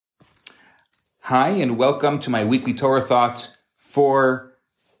Hi, and welcome to my weekly Torah thought for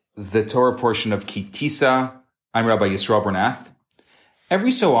the Torah portion of Ki Tisa. I'm Rabbi Yisrael Bernath.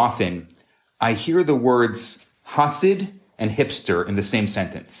 Every so often, I hear the words Hasid and hipster in the same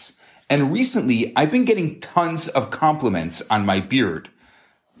sentence. And recently, I've been getting tons of compliments on my beard.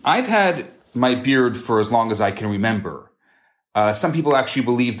 I've had my beard for as long as I can remember. Some people actually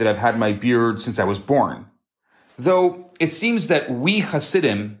believe that I've had my beard since I was born. Though it seems that we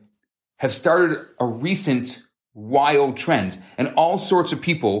Hasidim have started a recent wild trend, and all sorts of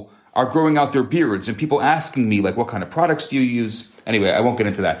people are growing out their beards, and people asking me, like, what kind of products do you use? Anyway, I won't get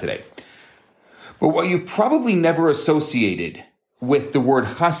into that today. But what you've probably never associated with the word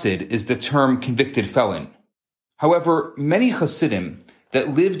Hasid is the term convicted felon. However, many Hasidim that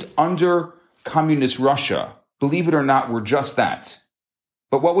lived under communist Russia, believe it or not, were just that.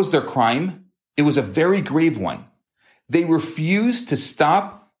 But what was their crime? It was a very grave one. They refused to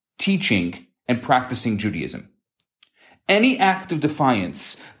stop teaching and practicing Judaism. Any act of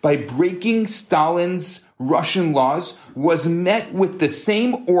defiance by breaking Stalin's Russian laws was met with the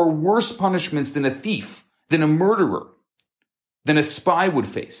same or worse punishments than a thief, than a murderer, than a spy would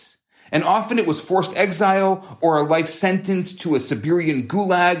face. And often it was forced exile or a life sentence to a Siberian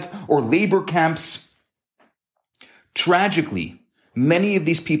gulag or labor camps. Tragically, many of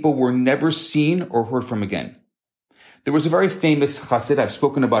these people were never seen or heard from again. There was a very famous Chassid, I've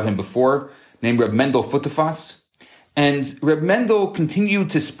spoken about him before, named Reb Mendel Futerfas. And Reb Mendel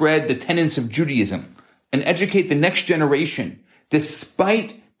continued to spread the tenets of Judaism and educate the next generation,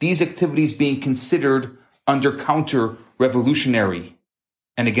 despite these activities being considered under counter-revolutionary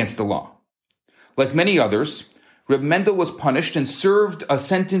and against the law. Like many others, Reb Mendel was punished and served a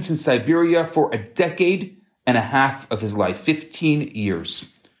sentence in Siberia for a decade and a half of his life, 15 years.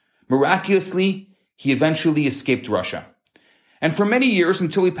 Miraculously, he eventually escaped Russia. And for many years,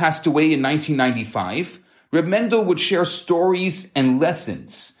 until he passed away in 1995, Reb Mendel would share stories and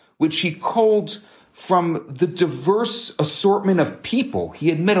lessons, which he culled from the diverse assortment of people he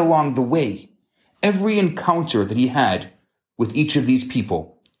had met along the way. Every encounter that he had with each of these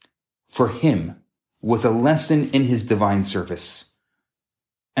people, for him, was a lesson in his divine service.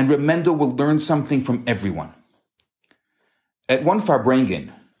 And Reb Mendel would learn something from everyone. At one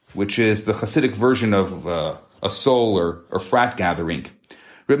Farbrengen, which is the Hasidic version of a soul or frat gathering,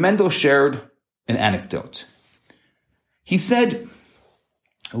 Reb Mendel shared an anecdote. He said,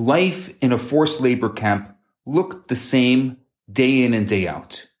 life in a forced labor camp looked the same day in and day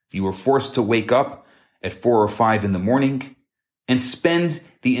out. You were forced to wake up at 4 or 5 in the morning and spend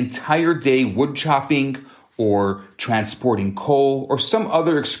the entire day wood chopping or transporting coal or some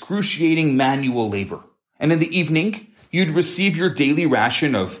other excruciating manual labor. And in the evening, you'd receive your daily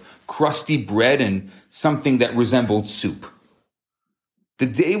ration of crusty bread and something that resembled soup. The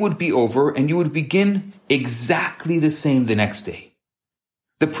day would be over and you would begin exactly the same the next day.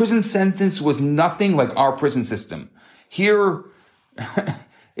 The prison sentence was nothing like our prison system. Here,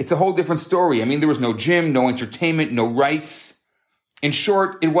 it's a whole different story. I mean, there was no gym, no entertainment, no rights. In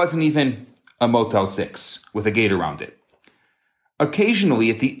short, it wasn't even a Motel 6 with a gate around it. Occasionally,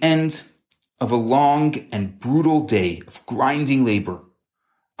 at the end of a long and brutal day of grinding labor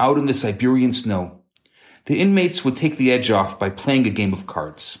out in the Siberian snow, the inmates would take the edge off by playing a game of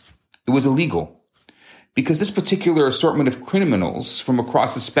cards. It was illegal because this particular assortment of criminals from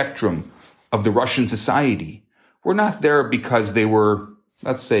across the spectrum of the Russian society were not there because they were,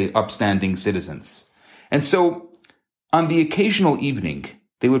 let's say, upstanding citizens. And so on the occasional evening,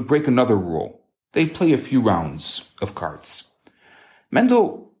 they would break another rule. They'd play a few rounds of cards.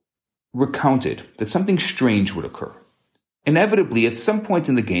 Mendel recounted that something strange would occur. Inevitably, at some point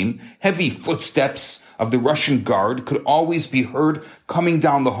in the game, heavy footsteps of the Russian guard could always be heard coming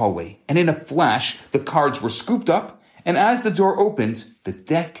down the hallway. And in a flash, the cards were scooped up, and as the door opened, the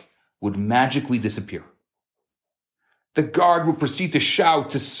deck would magically disappear. The guard would proceed to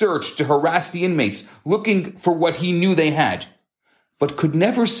shout, to search, to harass the inmates, looking for what he knew they had, but could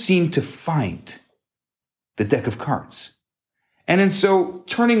never seem to find the deck of cards. And so,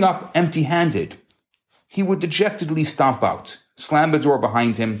 turning up empty-handed, he would dejectedly stomp out, slam the door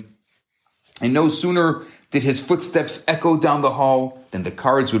behind him, and no sooner did his footsteps echo down the hall than the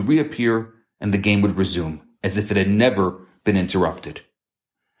cards would reappear and the game would resume, as if it had never been interrupted.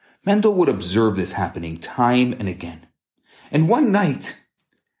 Mendel would observe this happening time and again. And one night,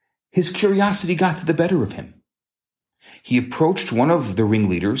 his curiosity got to the better of him. He approached one of the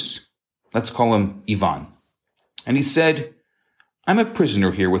ringleaders, let's call him Ivan, and he said, I'm a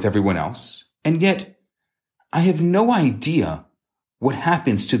prisoner here with everyone else, and yet I have no idea what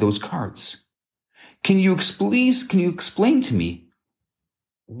happens to those cards. Can you explain to me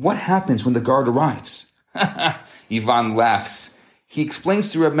what happens when the guard arrives? Ivan laughs. He explains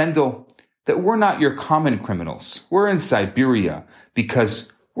to Reb Mendel that we're not your common criminals. We're in Siberia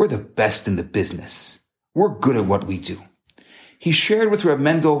because we're the best in the business. We're good at what we do. He shared with Reb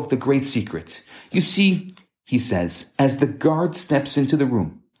Mendel the great secret. You see, he says, as the guard steps into the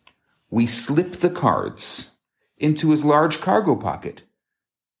room, we slip the cards into his large cargo pocket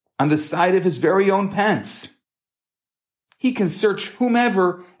on the side of his very own pants. He can search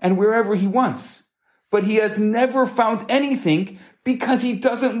whomever and wherever he wants, but he has never found anything because he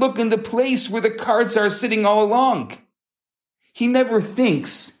doesn't look in the place where the cards are sitting all along. He never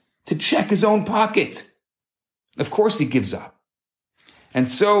thinks to check his own pocket. Of course he gives up. And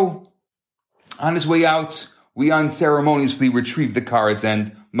so, on his way out, we unceremoniously retrieve the cards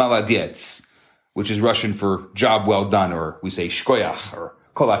and maladietz, which is Russian for job well done, or we say shkoyach, or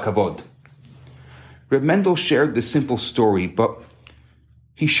kol hakavod. Reb Mendel shared this simple story, but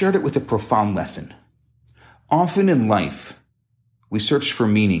he shared it with a profound lesson. Often in life, we search for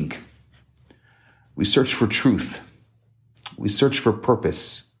meaning. We search for truth. We search for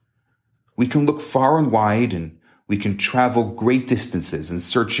purpose. We can look far and wide, and we can travel great distances in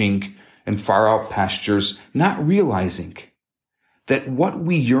searching in far out pastures, not realizing that what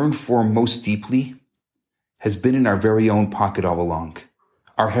we yearn for most deeply has been in our very own pocket all along.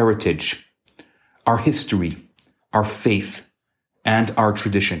 Our heritage, our history, our faith, and our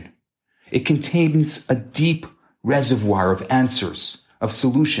tradition. It contains a deep reservoir of answers, of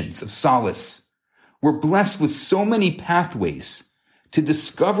solutions, of solace. We're blessed with so many pathways to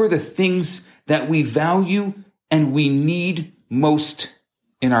discover the things that we value and we need most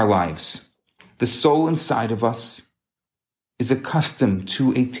in our lives. The soul inside of us is accustomed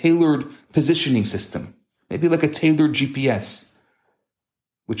to a tailored positioning system, maybe like a tailored GPS,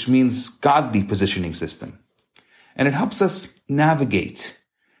 which means godly positioning system. And it helps us navigate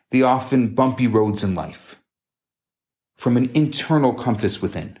the often bumpy roads in life from an internal compass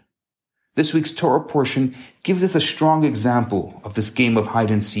within. This week's Torah portion gives us a strong example of this game of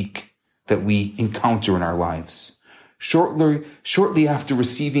hide and seek that we encounter in our lives. Shortly after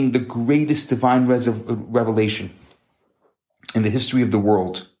receiving the greatest divine revelation in the history of the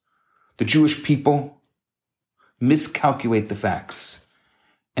world, the Jewish people miscalculate the facts,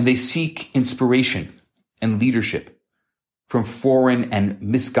 and they seek inspiration and leadership from foreign and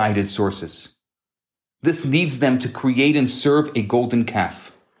misguided sources. This leads them to create and serve a golden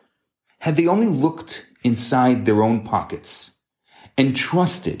calf. Had they only looked inside their own pockets and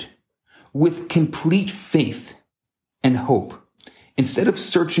trusted with complete faith and hope, instead of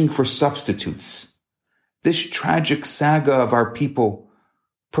searching for substitutes, this tragic saga of our people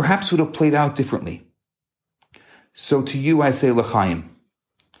perhaps would have played out differently. So to you I say l'chaim.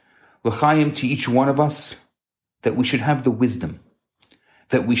 L'chaim to each one of us, that we should have the wisdom,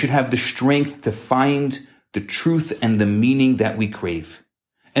 that we should have the strength to find the truth and the meaning that we crave,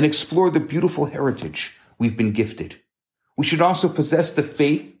 and explore the beautiful heritage we've been gifted. We should also possess the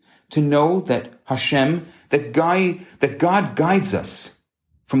faith to know that Hashem, that God guides us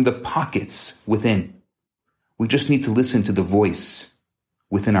from the pockets within. We just need to listen to the voice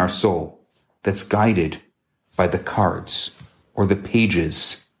within our soul that's guided by the cards or the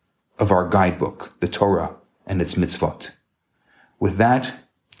pages of our guidebook, the Torah and its mitzvot. With that,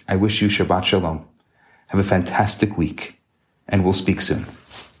 I wish you Shabbat Shalom. Have a fantastic week, and we'll speak soon.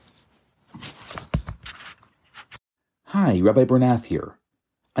 Hi, Rabbi Bernath here.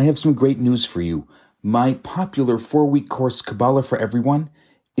 I have some great news for you. My popular 4-week course, Kabbalah for Everyone,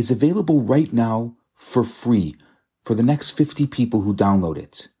 is available right now for free for the next 50 people who download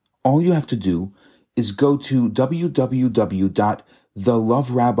it. All you have to do is go to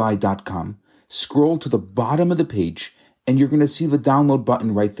www.theloverabbi.com, scroll to the bottom of the page, and you're going to see the download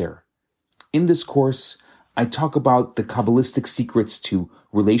button right there. In this course, I talk about the Kabbalistic secrets to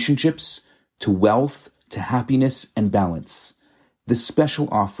relationships, to wealth, to happiness, and balance. This special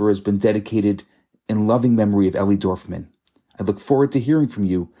offer has been dedicated in loving memory of Ellie Dorfman. I look forward to hearing from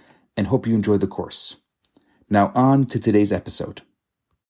you and hope you enjoy the course. Now on to today's episode.